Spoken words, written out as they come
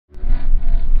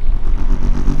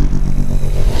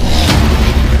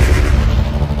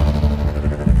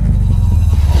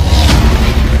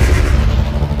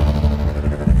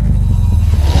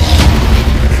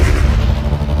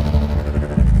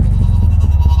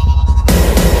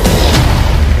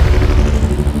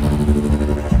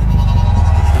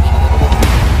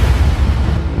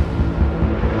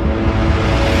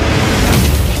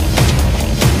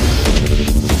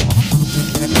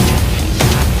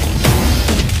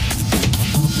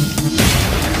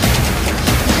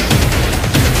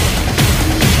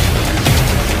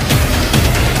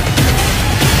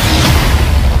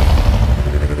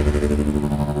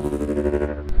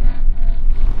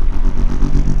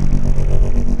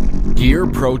Gear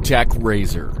Protech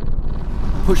Razor.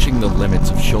 Pushing the limits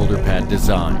of shoulder pad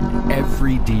design,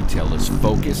 every detail is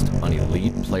focused on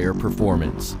elite player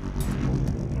performance.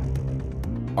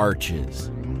 Arches,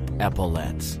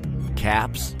 epaulets,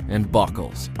 caps, and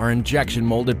buckles are injection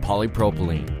molded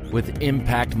polypropylene with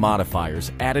impact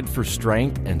modifiers added for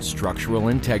strength and structural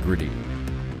integrity.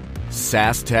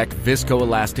 SASTEC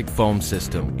viscoelastic foam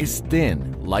system is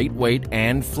thin, lightweight,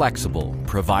 and flexible,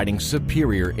 providing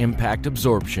superior impact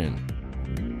absorption.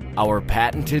 Our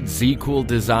patented Z-Cool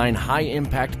design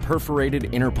high-impact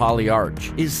perforated inner poly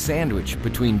arch is sandwiched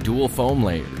between dual foam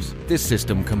layers. This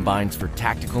system combines for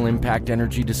tactical impact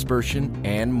energy dispersion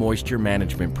and moisture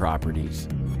management properties.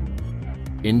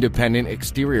 Independent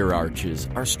exterior arches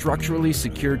are structurally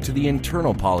secured to the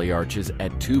internal poly arches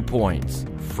at 2 points,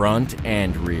 front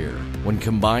and rear. When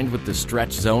combined with the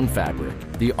stretch zone fabric,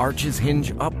 the arches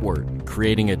hinge upward,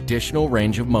 creating additional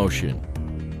range of motion.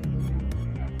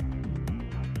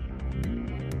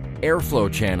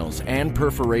 Airflow channels and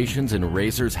perforations in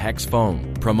Razor's Hex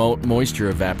foam promote moisture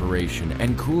evaporation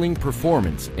and cooling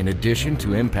performance in addition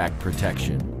to impact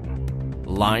protection.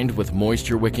 Lined with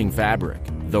moisture-wicking fabric,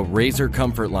 the Razor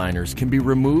comfort liners can be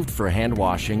removed for hand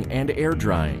washing and air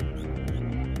drying.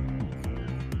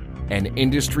 An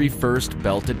industry-first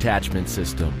belt attachment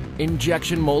system.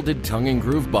 Injection-molded tongue and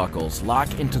groove buckles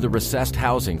lock into the recessed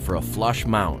housing for a flush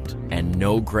mount and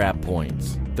no grab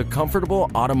points. The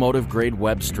comfortable automotive-grade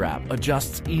web strap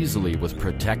adjusts easily with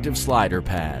protective slider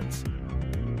pads.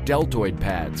 Deltoid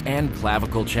pads and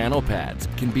clavicle channel pads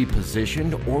can be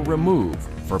positioned or removed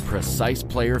for precise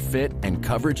player fit and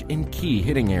coverage in key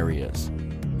hitting areas.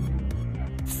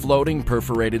 Floating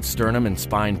perforated sternum and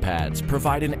spine pads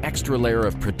provide an extra layer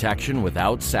of protection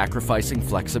without sacrificing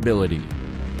flexibility.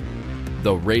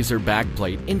 The Razor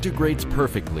backplate integrates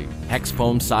perfectly. Hex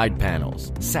foam side panels,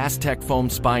 SASTEC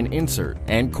foam spine insert,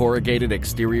 and corrugated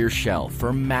exterior shell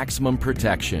for maximum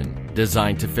protection.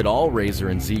 Designed to fit all Razor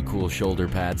and Z-Cool shoulder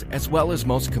pads as well as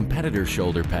most competitor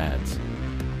shoulder pads.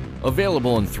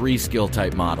 Available in 3 skill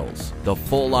type models, the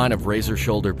full line of Razor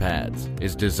shoulder pads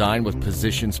is designed with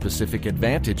position-specific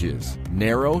advantages,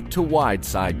 narrow to wide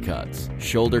side cuts,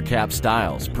 shoulder cap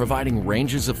styles providing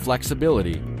ranges of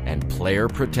flexibility and player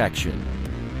protection.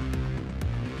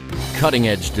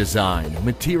 Cutting-edge design,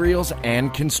 materials,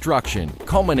 and construction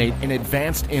culminate in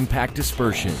advanced impact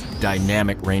dispersion,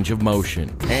 dynamic range of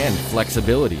motion, and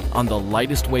flexibility on the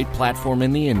lightest weight platform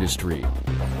in the industry.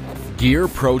 Gear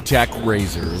Protech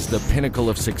Razor is the pinnacle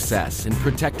of success in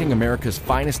protecting America's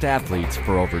finest athletes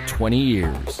for over 20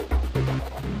 years.